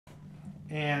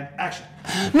And action.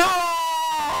 No!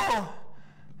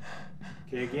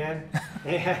 Okay, again.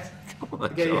 And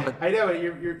okay, I know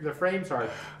you're the frame's hard.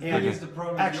 And Biggest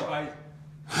problem is your eyes.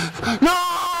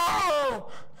 No!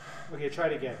 Okay, try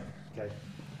it again. Okay.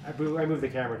 I move the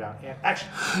camera down. And action.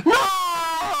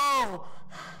 No!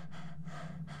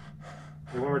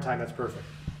 Okay, one more time, that's perfect.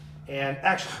 And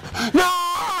action. No!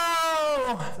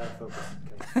 That's out of focus.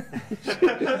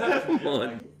 Okay. Come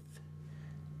on.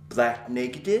 Black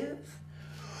negative?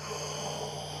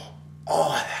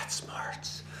 Oh, that's smart.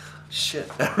 Shit,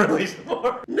 that really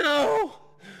smart. No!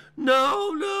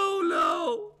 No, no,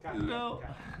 no! Got it, No.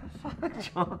 got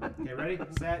it. John. Okay, ready,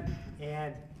 set,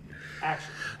 and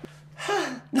action.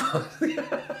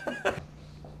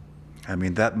 I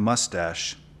mean, that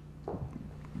mustache,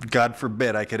 God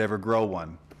forbid I could ever grow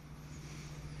one,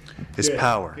 is Good,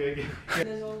 power. good, good.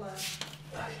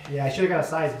 Yeah, I should have got a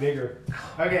size bigger.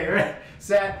 Okay, ready,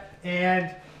 set,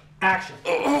 and action.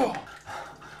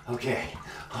 Okay,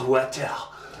 what tell?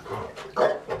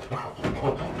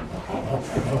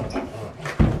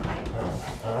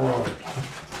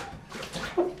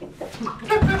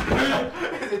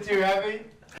 Is it too heavy?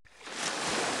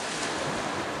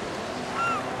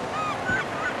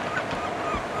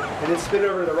 And then spin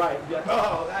over to the right. Be like,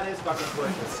 oh, that is fucking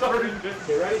quick. Sorry.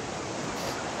 Okay, ready?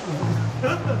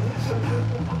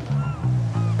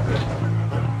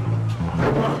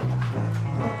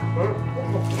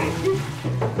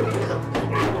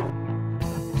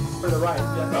 For the right. Be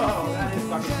like, oh, that is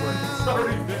fucking quick.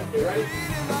 Sorry. Okay, ready?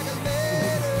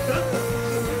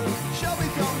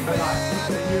 Come on.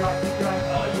 You're like,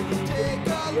 oh, you need to get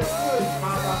good.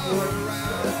 Smile off the word.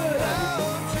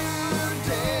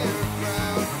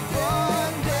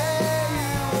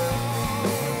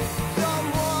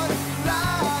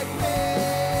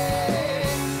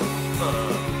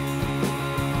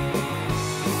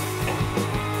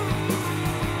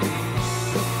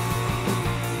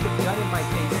 Gun in my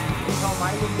face. Tell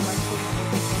my woman my children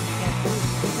what they can't do.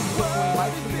 This is what will my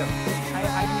freedom. I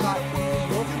do not need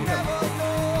your freedom.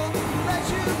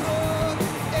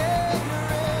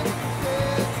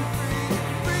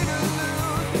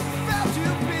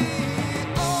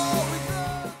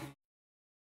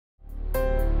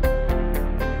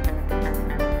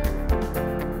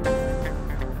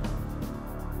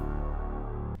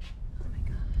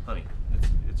 Honey,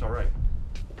 it's all right.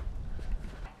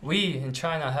 We in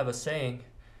China have a saying,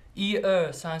 1, 2, 3,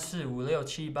 4, 5,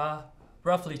 6, 7, 8,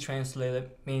 roughly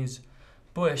translated means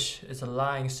Bush is a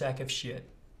lying sack of shit.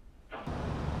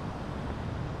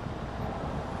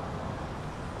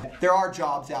 There are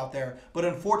jobs out there, but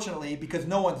unfortunately, because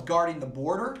no one's guarding the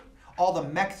border, all the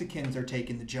Mexicans are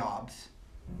taking the jobs.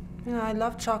 You know, I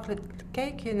love chocolate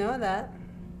cake, you know that.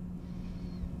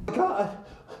 God,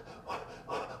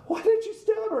 why did you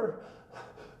stab her?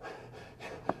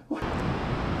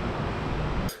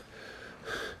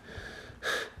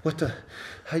 What the?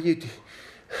 How you?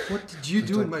 What did you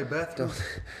do in my bathroom?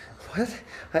 What?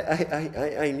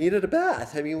 I needed a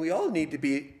bath. I mean, we all need to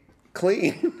be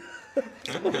clean.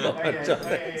 Come on,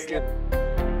 Okay.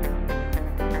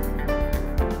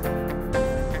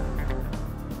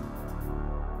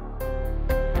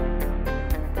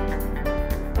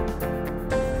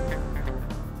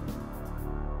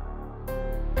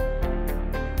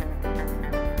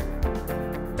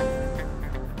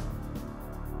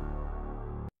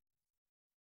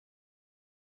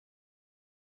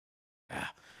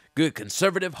 Good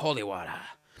conservative holy water.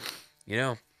 You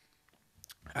know,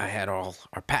 I had our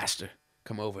pastor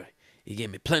come over. He gave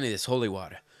me plenty of this holy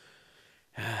water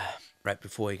right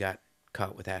before he got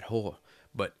caught with that whore.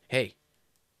 But hey,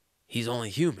 he's only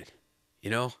human, you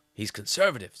know? He's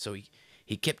conservative, so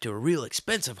he kept to a real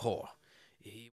expensive whore.